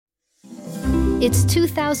It's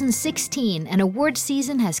 2016 and award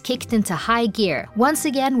season has kicked into high gear. Once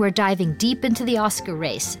again, we're diving deep into the Oscar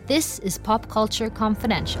race. This is Pop Culture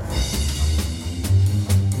Confidential.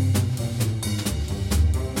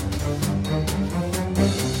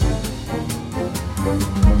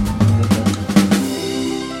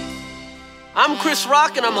 I'm Chris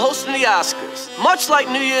Rock and I'm hosting the Oscars. Much like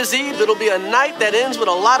New Year's Eve, it'll be a night that ends with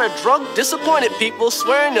a lot of drunk, disappointed people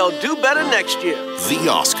swearing they'll do better next year. The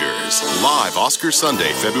Oscars, live Oscar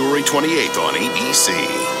Sunday, February 28th on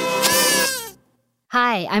ABC.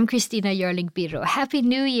 Hi, I'm Christina Jorling-Biro. Happy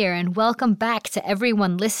New Year and welcome back to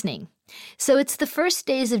everyone listening. So it's the first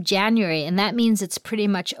days of January, and that means it's pretty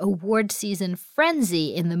much award season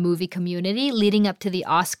frenzy in the movie community leading up to the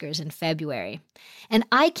Oscars in February. And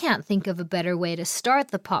I can't think of a better way to start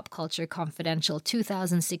the Pop Culture Confidential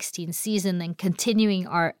 2016 season than continuing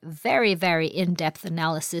our very, very in-depth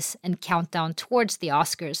analysis and countdown towards the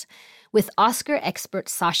Oscars with Oscar expert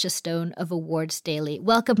Sasha Stone of Awards Daily.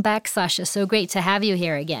 Welcome back, Sasha. So great to have you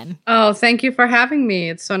here again. Oh, thank you for having me.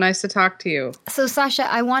 It's so nice to talk to you. So,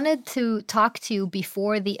 Sasha, I wanted to talk to you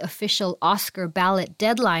before the official Oscar ballot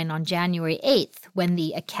deadline on January 8th, when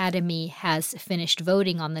the Academy has finished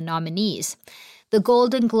voting on the nominees. The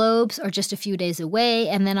Golden Globes are just a few days away,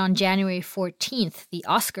 and then on January 14th, the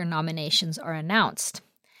Oscar nominations are announced.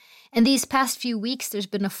 And these past few weeks, there's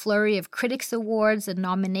been a flurry of critics' awards and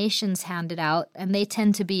nominations handed out, and they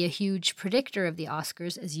tend to be a huge predictor of the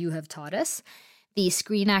Oscars, as you have taught us. The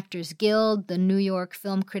Screen Actors Guild, the New York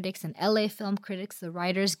Film Critics and LA Film Critics, the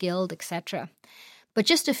Writers Guild, etc. But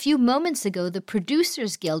just a few moments ago, the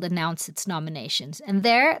Producers Guild announced its nominations, and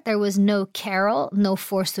there was no Carol, no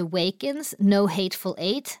Force Awakens, no Hateful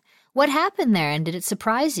Eight. What happened there, and did it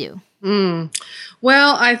surprise you?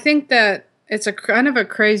 Well, I think that it's a kind of a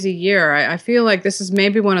crazy year. I feel like this is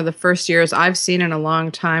maybe one of the first years I've seen in a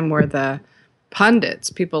long time where the pundits,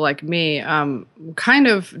 people like me, kind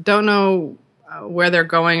of don't know where they're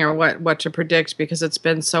going or what to predict because it's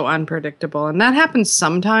been so unpredictable. And that happens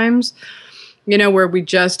sometimes, where we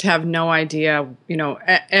just have no idea.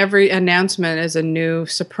 Every announcement is a new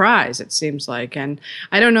surprise, it seems like. And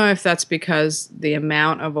I don't know if that's because the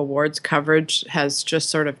amount of awards coverage has just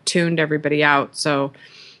sort of tuned everybody out. So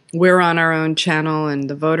we're on our own channel and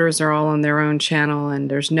the voters are all on their own channel,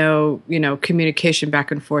 and there's no, communication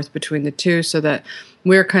back and forth between the two, so that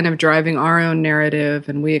we're kind of driving our own narrative,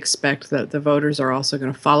 and we expect that the voters are also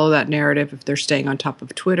going to follow that narrative if they're staying on top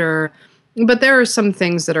of Twitter. But there are some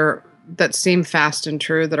things that seem fast and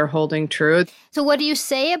true that are holding true. So what do you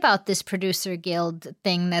say about this Producer Guild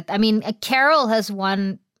thing? Carol has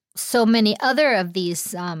won so many other of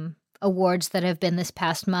these awards that have been this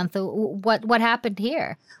past month. What happened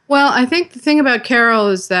here? Well, I think the thing about Carol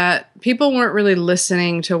is that people weren't really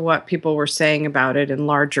listening to what people were saying about it in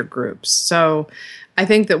larger groups. So I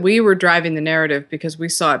think that we were driving the narrative because we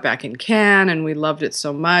saw it back in Cannes and we loved it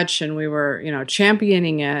so much and we were,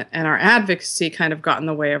 championing it, and our advocacy kind of got in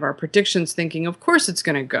the way of our predictions, thinking, of course it's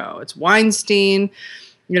going to go. It's Weinstein.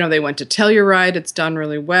 They went to Telluride. It's done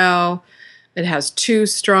really well. It has 2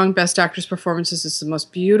 strong Best Actress performances. It's the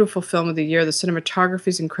most beautiful film of the year. The cinematography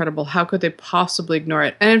is incredible. How could they possibly ignore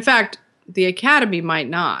it? And in fact, the Academy might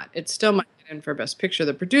not. It still might get in for Best Picture.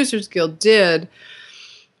 The Producers Guild did.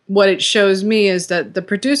 What it shows me is that the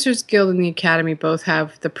Producers Guild and the Academy both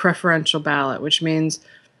have the preferential ballot, which means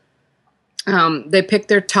they pick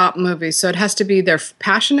their top movies. So it has to be their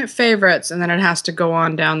passionate favorites, and then it has to go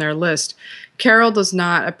on down their list. Carol does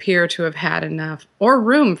not appear to have had enough, or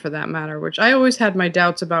Room for that matter, which I always had my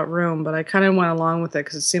doubts about Room, but I kind of went along with it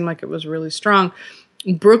because it seemed like it was really strong.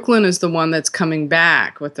 Brooklyn is the one that's coming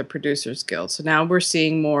back with the Producers Guild. So now we're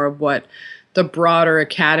seeing more of what the broader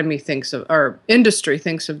Academy thinks of, or industry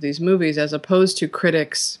thinks of these movies, as opposed to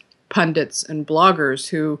critics, pundits, and bloggers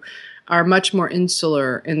who are much more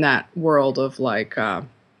insular in that world of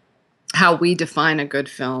how we define a good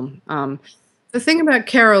film. The thing about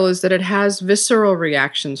Carol is that it has visceral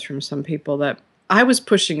reactions from some people that I was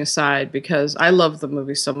pushing aside because I love the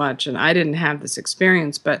movie so much and I didn't have this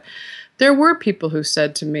experience. But there were people who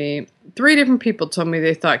said to me, 3 different people told me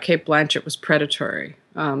they thought Cate Blanchett was predatory.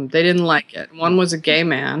 They didn't like it. One was a gay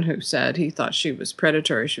man who said he thought she was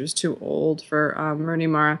predatory. She was too old for Rooney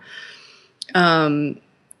Mara.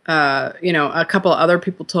 A couple of other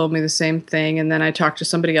people told me the same thing. And then I talked to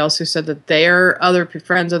somebody else who said that their other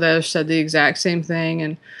friends of theirs said the exact same thing.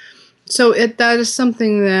 And so that is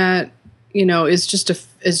something that, is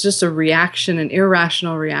just a reaction, an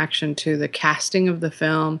irrational reaction to the casting of the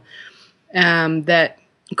film, that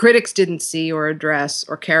critics didn't see or address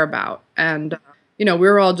or care about. And, we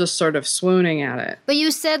were all just sort of swooning at it. But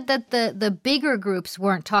you said that the bigger groups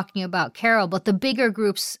weren't talking about Carol, but the bigger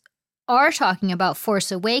groups are talking about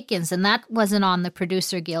Force Awakens, and that wasn't on the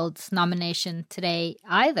Producer Guild's nomination today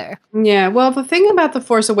either. Yeah, well, the thing about The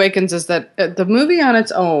Force Awakens is that the movie on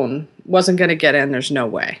its own wasn't going to get in. There's no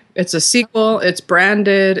way. It's a sequel. It's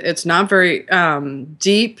branded. It's not very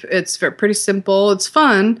deep. It's pretty simple. It's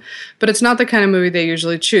fun, but it's not the kind of movie they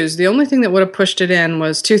usually choose. The only thing that would have pushed it in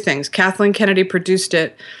was two things. Kathleen Kennedy produced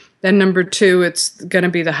it. Then number two, it's going to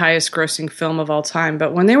be the highest grossing film of all time.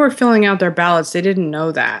 But when they were filling out their ballots, they didn't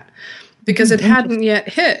know that because it hadn't yet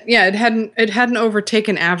hit. Yeah, it hadn't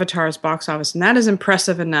overtaken Avatar's box office. And that is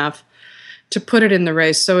impressive enough to put it in the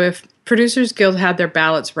race. So if Producers Guild had their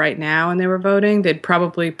ballots right now and they were voting, they'd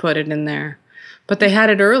probably put it in there. But they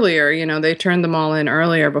had it earlier. They turned them all in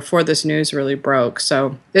earlier before this news really broke.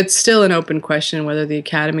 So it's still an open question whether the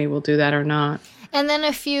Academy will do that or not. And then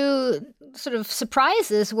a few sort of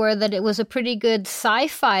surprises were that it was a pretty good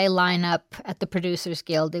sci-fi lineup at the Producers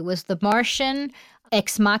Guild. It was The Martian,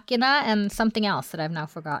 Ex Machina, and something else that I've now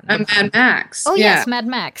forgotten. And Mad Max. Oh, yeah. Yes, Mad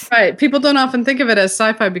Max. Right. People don't often think of it as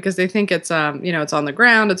sci-fi because they think it's, it's on the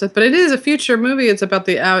ground. But it is a future movie. It's about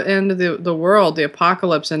the end of the world, the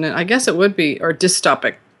apocalypse, and I guess it would be, or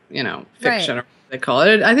dystopic, fiction, or what they call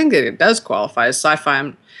it. I think it does qualify as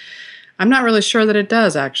sci-fi. I'm not really sure that it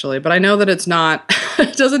does, actually, but I know that it's not.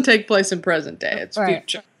 It doesn't take place in present day. It's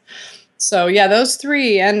future. So, yeah, those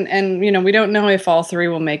three, and we don't know if all three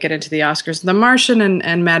will make it into the Oscars. The Martian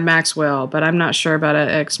and Mad Max will, but I'm not sure about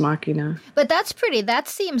Ex Machina. But that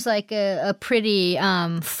seems like a pretty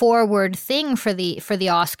forward thing for the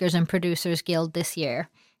Oscars and Producers Guild this year.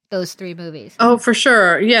 Those three movies. Oh, for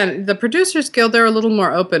sure. Yeah, the Producers Guild, they're a little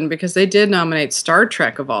more open because they did nominate Star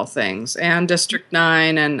Trek, of all things, and District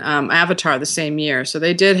 9 and Avatar the same year. So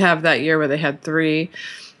they did have that year where they had three.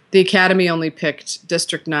 The Academy only picked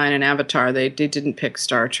District 9 and Avatar. They didn't pick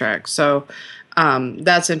Star Trek. So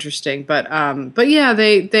that's interesting. But yeah,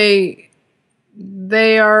 they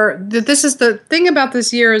are. This is the thing about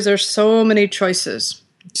this year is there's so many choices.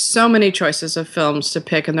 So many choices of films to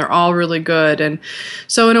pick, and they're all really good. And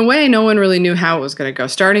so in a way, no one really knew how it was going to go.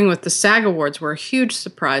 Starting with the SAG Awards were a huge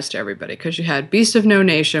surprise to everybody because you had Beast of No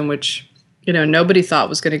Nation, which nobody thought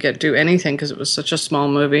was going to do anything because it was such a small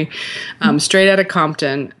movie. Straight Outta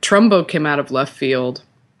Compton. Trumbo came out of left field.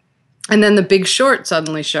 And then The Big Short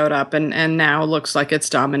suddenly showed up and now looks like it's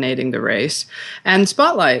dominating the race. And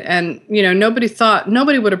Spotlight. And,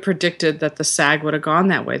 nobody would have predicted that the SAG would have gone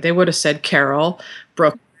that way. They would have said Carol,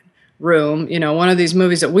 Brooklyn, Room, one of these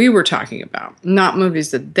movies that we were talking about. Not movies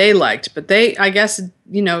that they liked, but they, I guess,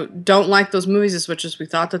 don't like those movies as much as we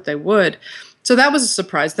thought that they would. So that was a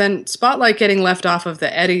surprise. Then Spotlight getting left off of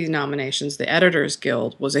the Eddie nominations, the Editors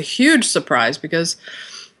Guild, was a huge surprise because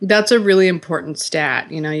that's a really important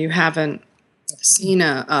stat. You haven't seen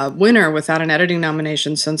a winner without an editing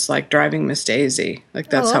nomination since like Driving Miss Daisy. Like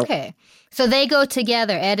that's okay. So they go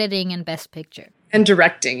together, editing and Best Picture. And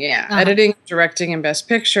directing, yeah. Uh-huh. Editing, directing, and Best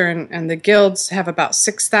Picture. And the guilds have about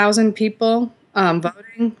 6,000 people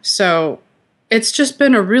voting. So it's just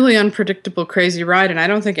been a really unpredictable, crazy ride. And I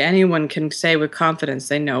don't think anyone can say with confidence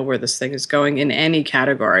they know where this thing is going in any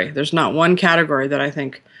category. There's not one category that I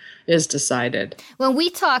think is decided. When we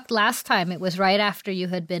talked last time, it was right after you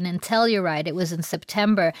had been in Telluride. It was in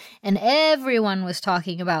September. And everyone was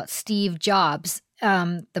talking about Steve Jobs,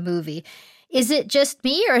 the movie. Is it just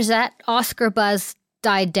me, or is that Oscar buzz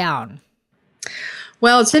died down?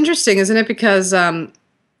 Well, it's interesting, isn't it? Because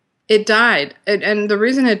it died, and the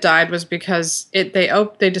reason it died was because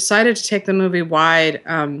they decided to take the movie wide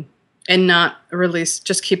and not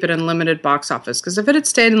just keep it in limited box office. Because if it had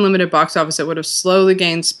stayed in limited box office, it would have slowly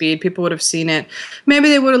gained speed. People would have seen it. Maybe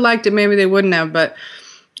they would have liked it. Maybe they wouldn't have. But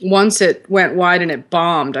once it went wide and it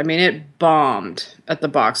bombed, it bombed at the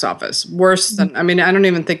box office. Worse than, I don't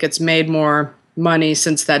even think it's made more money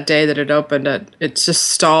since that day that it opened. It's just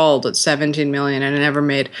stalled at 17 million and it never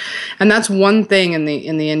made. And that's one thing in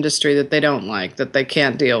the industry that they don't like, that they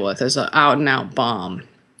can't deal with, is an out and out bomb.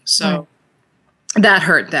 So that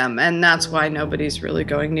hurt them. And that's why nobody's really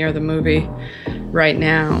going near the movie right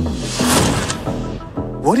now.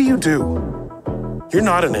 What do? You're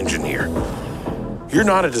not an engineer. You're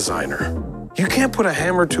not a designer. You can't put a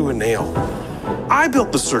hammer to a nail. I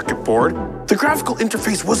built the circuit board. The graphical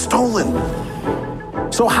interface was stolen.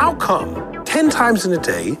 So how come 10 times in a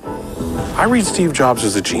day, I read Steve Jobs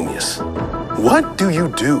as a genius? What do you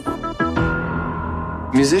do?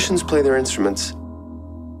 Musicians play their instruments.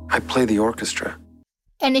 I play the orchestra.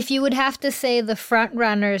 And if you would have to say the front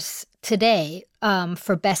runners today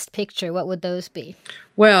for Best Picture, what would those be?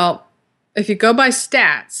 Well, if you go by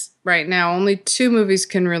stats, right now only 2 movies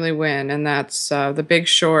can really win, and that's The Big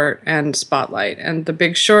Short and Spotlight. And The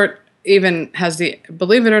Big Short even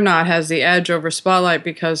believe it or not, has the edge over Spotlight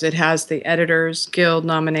because it has the Editors Guild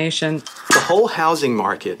nomination. The whole housing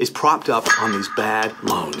market is propped up on these bad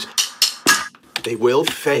loans. They will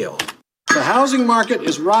fail. The housing market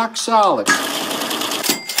is rock solid.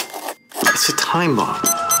 It's a time bomb.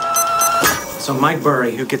 So Mike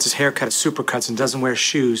Burry, who gets his hair cut at Supercuts and doesn't wear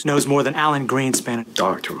shoes, knows more than Alan Greenspan.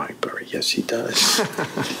 Dr. Mike Burry, yes, he does.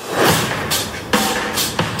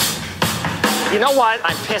 You know what?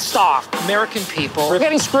 I'm pissed off. American people are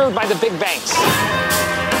getting screwed by the big banks.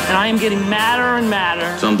 And I am getting madder and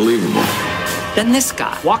madder. It's unbelievable. Then this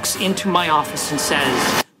guy walks into my office and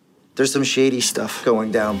says, there's some shady stuff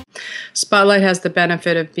going down. Spotlight has the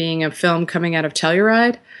benefit of being a film coming out of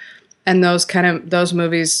Telluride. And those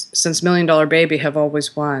movies since Million Dollar Baby have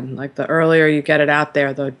always won. Like the earlier you get it out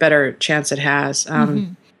there, the better chance it has.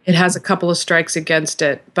 It has a couple of strikes against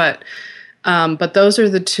it, but those are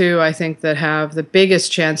the 2 I think that have the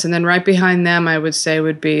biggest chance. And then right behind them, I would say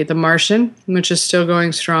would be The Martian, which is still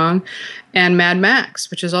going strong, and Mad Max,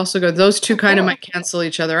 which is also good. Those 2 kind of might cancel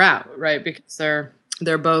each other out, right? Because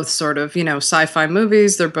they're both sort of, sci-fi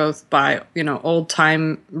movies. They're both by,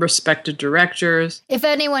 old-time respected directors. If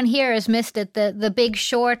anyone here has missed it, The Big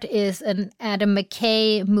Short is an Adam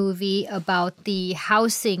McKay movie about the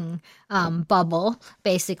housing bubble,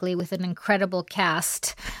 basically, with an incredible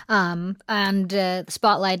cast. And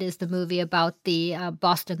Spotlight is the movie about the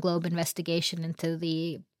Boston Globe investigation into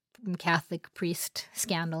the Catholic priest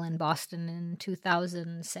scandal in Boston in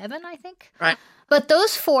 2007, I think. Right. But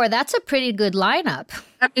those 4, that's a pretty good lineup.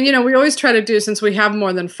 And, we always try to do, since we have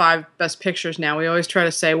more than 5 Best Pictures now, we always try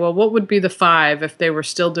to say, well, what would be the 5 if they were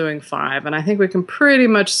still doing 5? And I think we can pretty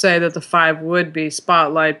much say that the 5 would be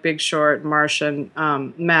Spotlight, Big Short, Martian,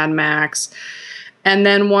 Mad Max, and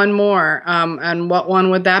then one more. And what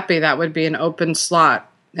one would that be? That would be an open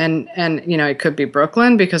slot. And it could be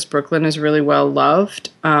Brooklyn, because Brooklyn is really well loved.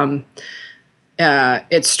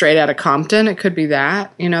 It's Straight Outta Compton. It could be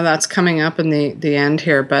that. That's coming up in the end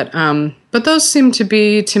here. But those seem to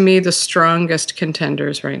be, to me, the strongest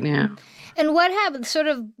contenders right now. And what happened? Sort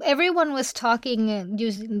of everyone was talking,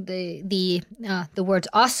 using the words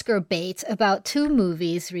Oscar bait about 2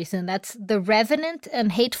 movies recently. That's The Revenant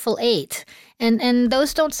and Hateful Eight, and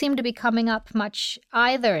those don't seem to be coming up much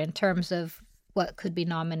either in terms of what could be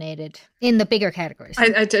nominated in the bigger categories.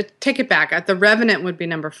 I take it back. The Revenant would be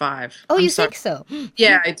number 5. Oh, think so?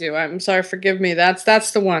 Yeah, I do. I'm sorry. Forgive me.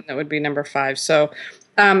 That's the one that would be number 5. So,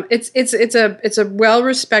 it's a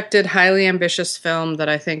well-respected, highly ambitious film that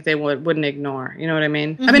I think they wouldn't ignore. You know what I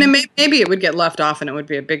mean? I mean, maybe it would get left off and it would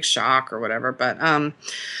be a big shock or whatever. But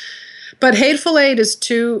Hateful Eight is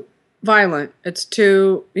too violent. It's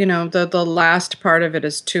too, the last part of it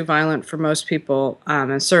is too violent for most people,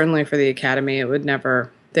 and certainly for the Academy, they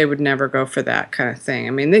would never go for that kind of thing. I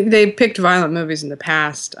mean, they picked violent movies in the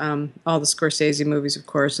past, all the Scorsese movies, of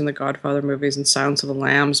course, and the Godfather movies and Silence of the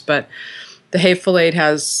Lambs, but the Hateful Eight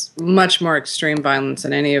has much more extreme violence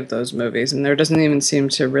than any of those movies, and there doesn't even seem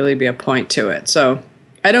to really be a point to it. So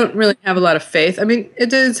I don't really have a lot of faith. I mean,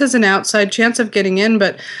 it has an outside chance of getting in,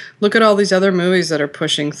 but look at all these other movies that are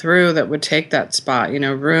pushing through that would take that spot.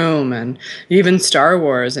 Room, and even Star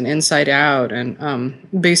Wars and Inside Out and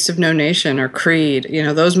Beasts of No Nation or Creed.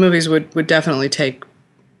 Those movies would definitely take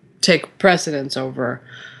precedence over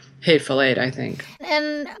Hateful Eight, I think.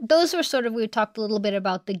 And those were sort of, we talked a little bit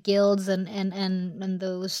about the guilds and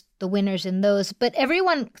those, the winners in those, but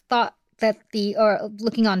everyone thought that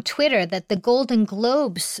looking on Twitter, that the Golden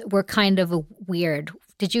Globes were kind of weird.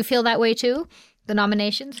 Did you feel that way too? The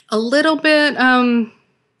nominations? A little bit.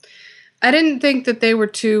 I didn't think that they were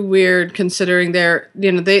too weird, considering they're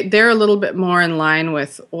a little bit more in line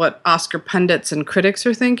with what Oscar pundits and critics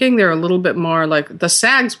are thinking. They're a little bit more like the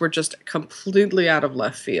SAGs were just completely out of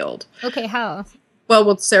left field. Okay, how? Well,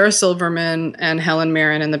 with Sarah Silverman and Helen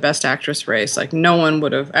Mirren in the Best Actress race, like no one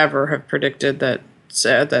would have ever predicted that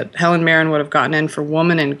Helen Mirren would have gotten in for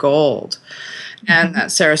Woman in Gold, and that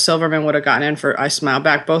Sarah Silverman would have gotten in for I Smile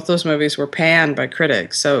Back. Both those movies were panned by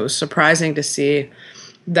critics, so it was surprising to see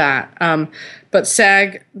that. But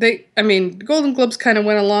SAG, the Golden Globes kind of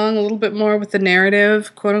went along a little bit more with the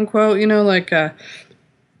narrative, quote unquote.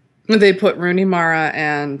 They put Rooney Mara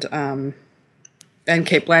and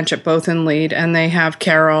Cate Blanchett both in lead, and they have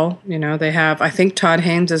Carol. They have, I think Todd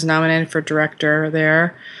Haynes is nominated for director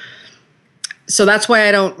there. So that's why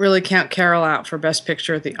I don't really count Carol out for Best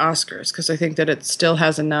Picture at the Oscars, because I think that it still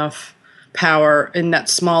has enough power in that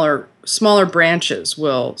smaller branches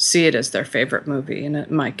will see it as their favorite movie and it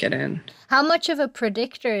might get in. How much of a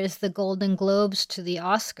predictor is the Golden Globes to the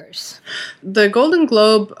Oscars? The Golden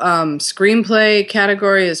Globe screenplay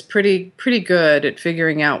category is pretty good at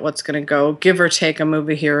figuring out what's going to go, give or take a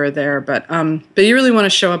movie here or there. But you really want to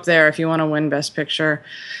show up there if you want to win Best Picture.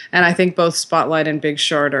 And I think both Spotlight and Big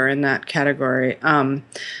Short are in that category.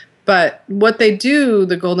 But what they do,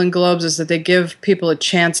 the Golden Globes, is that they give people a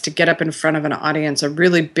chance to get up in front of an audience, a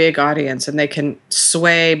really big audience, and they can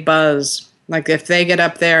sway buzz. Like if they get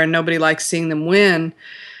up there and nobody likes seeing them win,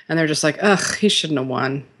 and they're just like, ugh, he shouldn't have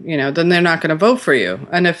won, then they're not going to vote for you.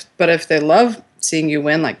 But if they love seeing you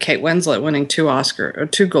win, like Kate Winslet winning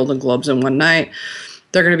 2 Golden Globes in one night,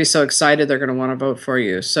 they're going to be so excited they're going to want to vote for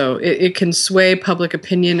you. So it can sway public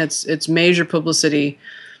opinion. It's major publicity.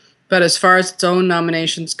 But as far as its own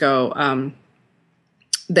nominations go,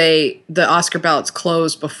 the Oscar ballots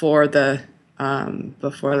close before the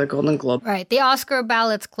Golden Globe. Right. The Oscar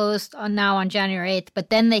ballots closed now on January 8th, but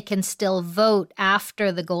then they can still vote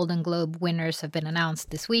after the Golden Globe winners have been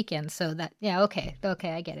announced this weekend. So that, okay,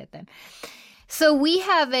 I get it then. So we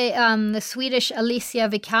have the Swedish Alicia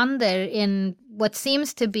Vikander in what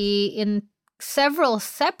seems to be in several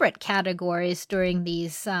separate categories during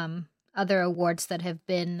these other awards that have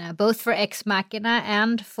been both for Ex Machina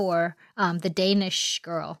and for The Danish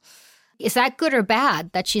Girl. Is that good or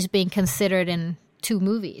bad that she's being considered in 2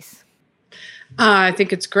 movies? I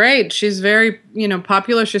think it's great. She's very,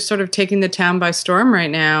 popular. She's sort of taking the town by storm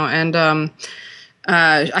right now. And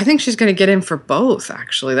I think she's going to get in for both,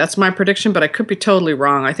 actually. That's my prediction, but I could be totally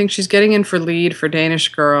wrong. I think she's getting in for lead for Danish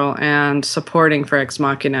Girl and supporting for Ex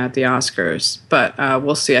Machina at the Oscars. But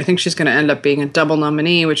we'll see. I think she's going to end up being a double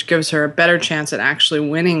nominee, which gives her a better chance at actually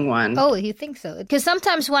winning one. Oh, you think so? Because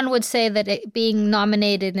sometimes one would say that being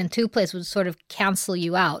nominated in 2 places would sort of cancel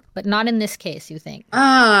you out, but not in this case, you think?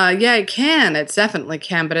 Yeah, it can. It definitely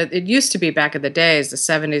can. But it used to be back in the days, the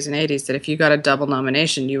 70s and 80s, that if you got a double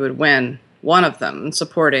nomination, you would win one of them,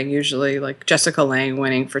 supporting, usually like Jessica Lange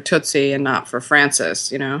winning for Tootsie and not for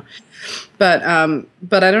Frances, But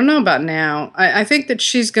I don't know about now. I think that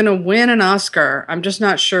she's going to win an Oscar. I'm just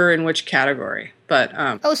not sure in which category. But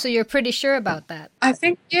so you're pretty sure about that? I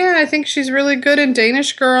think she's really good in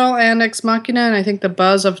Danish Girl and Ex Machina, and I think the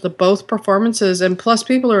buzz of the both performances, and plus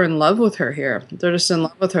people are in love with her here. They're just in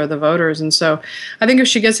love with her, the voters, and so I think if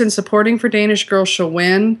she gets in supporting for Danish Girl, she'll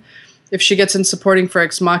win. If she gets in supporting for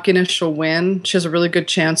Ex Machina, she'll win. She has a really good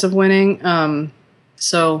chance of winning.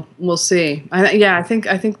 So we'll see. I think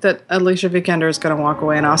that Alicia Vikander is going to walk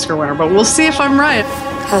away an Oscar winner, but we'll see if I'm right.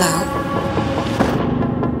 Hello.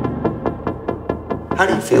 How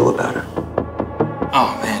do you feel about her?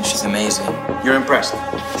 Oh man, she's amazing. You're impressed?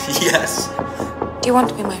 Yes. Do you want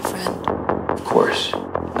to be my friend? Of course.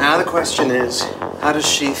 Now the question is, how does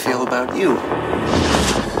she feel about you?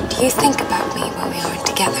 Do you think about me when we aren't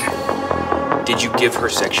together? Did you give her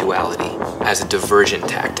sexuality as a diversion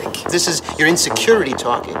tactic? This is your insecurity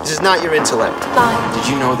talking. This is not your intellect. Lie. Did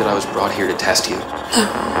you know that I was brought here to test you?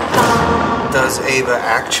 Does Ava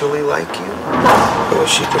actually like you? Or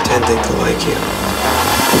is she pretending to like you?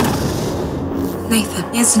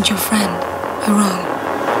 Nathan isn't your friend. I'm wrong.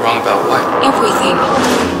 Wrong about what? Everything.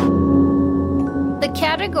 The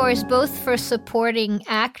categories both for supporting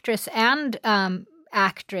actress and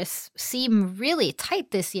actress seem really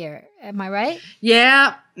tight this year. Am I right?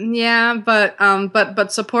 Yeah,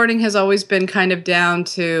 but supporting has always been kind of down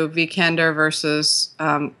to Vikander versus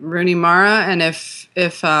Rooney Mara, and if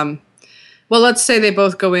let's say they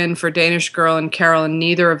both go in for Danish Girl and Carol, and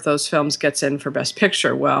neither of those films gets in for Best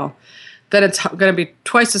Picture, well, then it's going to be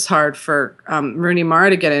twice as hard for Rooney Mara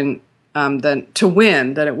to get in to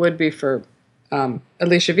win than it would be for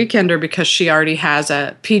Alicia Vikander, because she already has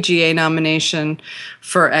a PGA nomination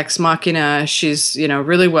for Ex Machina. She's,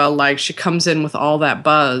 really well liked. She comes in with all that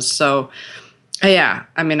buzz. So, yeah,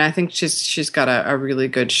 I mean, I think she's got a really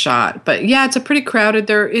good shot. But yeah, it's a pretty crowded.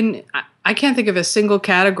 I can't think of a single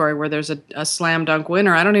category where there's a slam dunk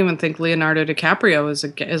winner. I don't even think Leonardo DiCaprio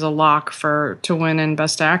is a lock to win in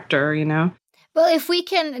Best Actor. Well, if we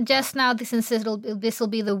can just now, since this will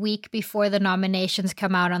be the week before the nominations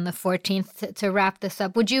come out on the 14th, to wrap this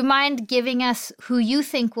up, would you mind giving us who you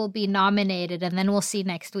think will be nominated? And then we'll see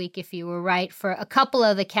next week if you were right for a couple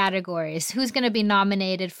of the categories. Who's going to be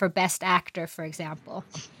nominated for Best Actor, for example?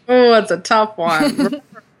 Oh, that's a tough one.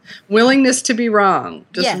 Willingness to be wrong.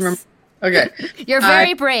 Yes. Remember. Okay. You're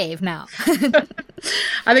very brave now.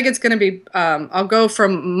 I think it's going to be, I'll go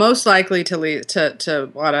from most likely to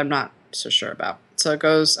what I'm not so sure about. So it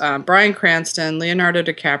goes Bryan Cranston, Leonardo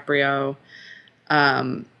DiCaprio.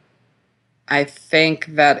 I think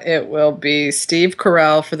that it will be Steve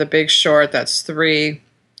Carell for The Big Short. That's 3.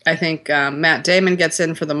 I think Matt Damon gets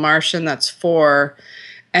in for The Martian. That's 4.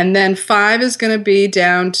 And then 5 is going to be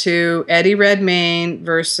down to Eddie Redmayne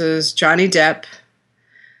versus Johnny Depp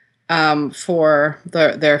for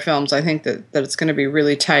their films. I think that it's going to be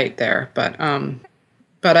really tight there. But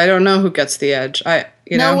I don't know who gets the edge.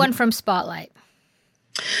 No one from Spotlight.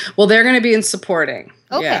 Well, they're going to be in supporting.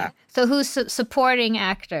 Okay. Yeah. So who's supporting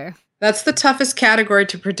actor? That's the toughest category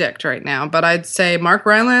to predict right now. But I'd say Mark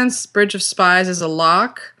Rylance, Bridge of Spies is a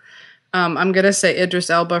lock. I'm going to say Idris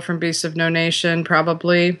Elba from Beasts of No Nation,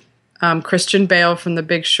 probably. Christian Bale from The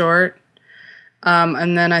Big Short.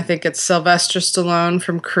 And then I think it's Sylvester Stallone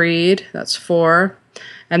from Creed. That's 4.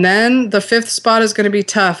 And then the 5th spot is going to be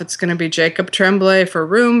tough. It's going to be Jacob Tremblay for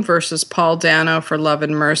Room versus Paul Dano for Love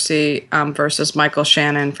and Mercy versus Michael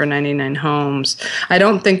Shannon for 99 Homes. I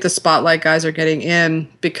don't think the Spotlight guys are getting in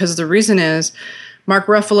because the reason is Mark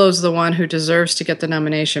Ruffalo's the one who deserves to get the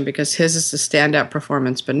nomination because his is the standout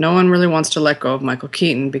performance, but no one really wants to let go of Michael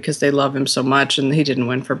Keaton because they love him so much and he didn't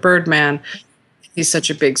win for Birdman. He's such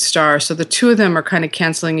a big star. So the two of them are kind of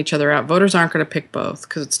canceling each other out. Voters aren't going to pick both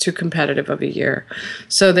because it's too competitive of a year.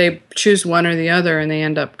 So they choose one or the other, and they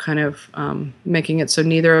end up kind of making it so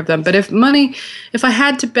neither of them. But if I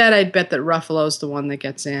had to bet, I'd bet that Ruffalo's the one that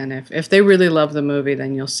gets in. If they really love the movie,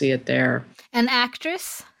 then you'll see it there. An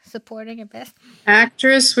actress supporting it best?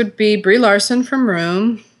 Actress would be Brie Larson from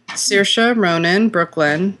Room, Saoirse Ronan,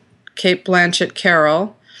 Brooklyn, Cate Blanchett,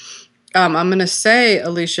 Carol. I'm going to say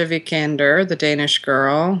Alicia Vikander, the Danish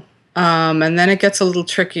Girl. And then it gets a little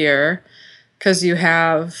trickier because you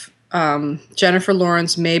have Jennifer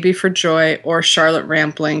Lawrence maybe for Joy or Charlotte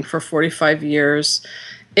Rampling for 45 Years.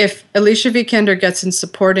 If Alicia Vikander gets in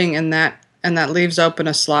supporting and that leaves open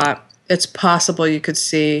a slot, it's possible you could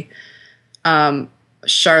see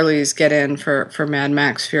Charlize get in for Mad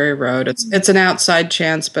Max Fury Road. It's an outside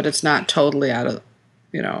chance, but it's not totally out of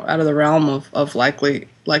the realm of likelihood.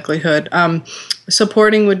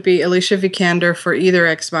 Supporting would be Alicia Vikander for either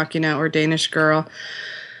Ex Machina or Danish Girl.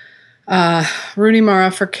 Rooney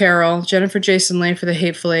Mara for Carol. Jennifer Jason Leigh for The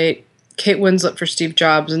Hateful Eight. Kate Winslet for Steve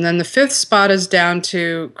Jobs. And then the 5th spot is down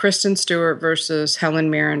to Kristen Stewart versus Helen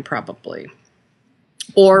Mirren, probably.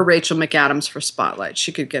 Or Rachel McAdams for Spotlight.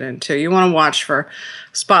 She could get in too. You want to watch for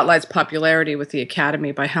Spotlight's popularity with the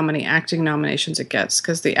Academy by how many acting nominations it gets,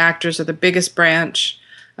 because the actors are the biggest branch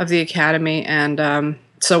of the Academy, and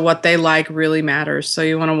so what they like really matters. So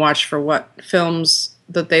you want to watch for what films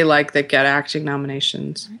that they like that get acting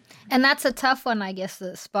nominations. And that's a tough one, I guess,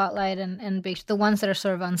 the Spotlight and the ones that are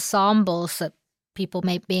sort of ensembles that people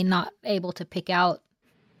may be not able to pick out.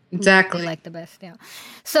 Exactly. They like the best, yeah.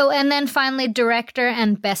 So, and then finally, director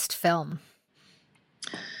and best film.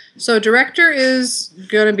 So director is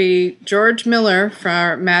going to be George Miller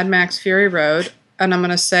for Mad Max Fury Road. And I'm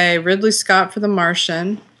going to say Ridley Scott for The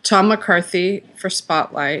Martian, Tom McCarthy for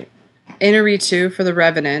Spotlight, Inarritu for The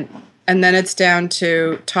Revenant, and then it's down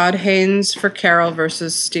to Todd Haynes for Carol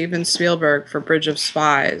versus Steven Spielberg for Bridge of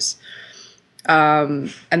Spies.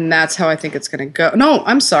 And that's how I think it's going to go. No,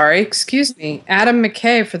 I'm sorry. Excuse me. Adam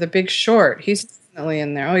McKay for The Big Short. He's definitely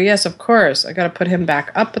in there. Oh, yes, of course. I got to put him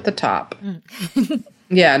back up at the top.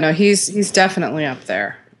 Yeah, no, he's definitely up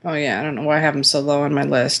there. Oh, yeah, I don't know why I have him so low on my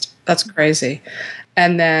list. That's crazy.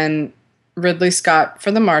 And then Ridley Scott for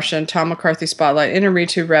The Martian, Tom McCarthy Spotlight,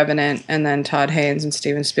 Inarritu Revenant, and then Todd Haynes and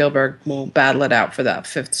Steven Spielberg will battle it out for that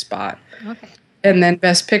 5th spot. Okay. And then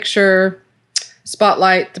Best Picture,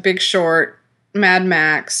 Spotlight, The Big Short, Mad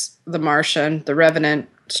Max, The Martian, The Revenant,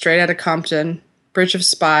 Straight Outta Compton, Bridge of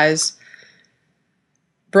Spies,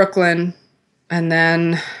 Brooklyn, and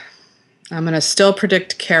then I'm going to still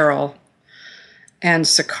predict Carol, and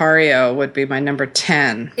Sicario would be my number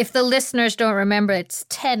 10. If the listeners don't remember, it's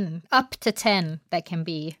 10, up to 10 that can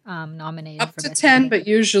be nominated. Up to 10, but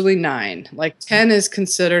usually 9. Like 10 is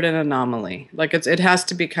considered an anomaly. Like it has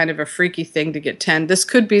to be kind of a freaky thing to get 10. This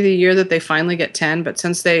could be the year that they finally get 10, but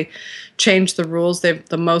since they changed the rules,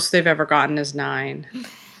 the most they've ever gotten is 9.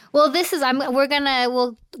 Well,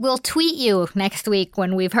 we'll tweet you next week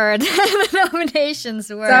when we've heard the nominations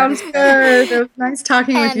were. Sounds good. It was nice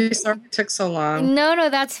talking with you. Sorry it took so long. No,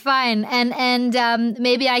 that's fine. And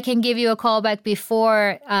maybe I can give you a call back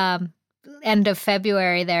before end of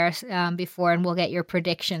February there, before, and we'll get your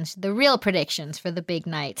predictions, the real predictions for the big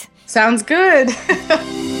night. Sounds good.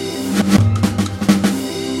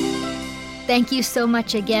 Thank you so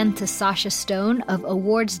much again to Sasha Stone of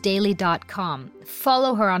awardsdaily.com.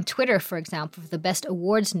 Follow her on Twitter, for example, for the best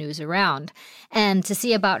awards news around, and to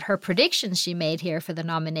see about her predictions she made here for the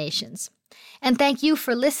nominations. And thank you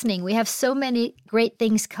for listening. We have so many great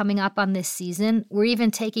things coming up on this season. We're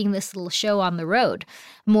even taking this little show on the road.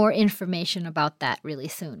 More information about that really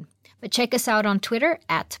soon. But check us out on Twitter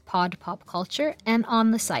at PodPopCulture and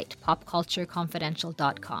on the site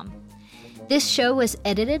popcultureconfidential.com. This show was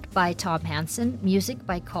edited by Tom Hansen, music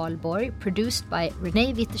by Carl Borg, produced by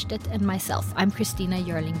Renee Witterstedt and myself. I'm Christina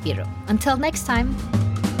Jörling-Biro. Until next time.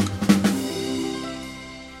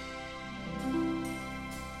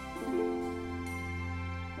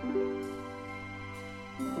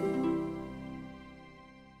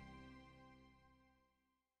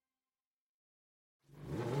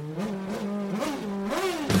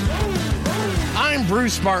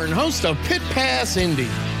 Bruce Martin, host of Pit Pass Indy.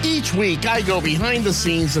 Each week, I go behind the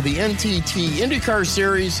scenes of the NTT IndyCar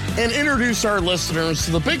Series and introduce our listeners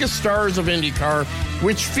to the biggest stars of IndyCar,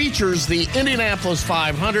 which features the Indianapolis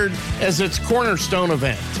 500 as its cornerstone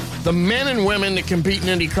event. The men and women that compete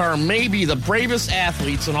in IndyCar may be the bravest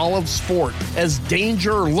athletes in all of sport, as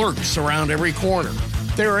danger lurks around every corner.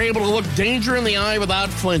 They are able to look danger in the eye without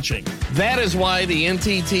flinching. That is why the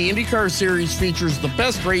NTT IndyCar Series features the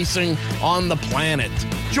best racing on the planet.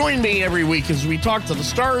 Join me every week as we talk to the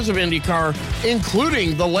stars of IndyCar,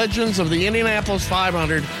 including the legends of the Indianapolis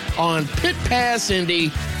 500 on Pit Pass Indy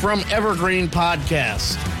from Evergreen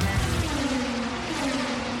Podcast.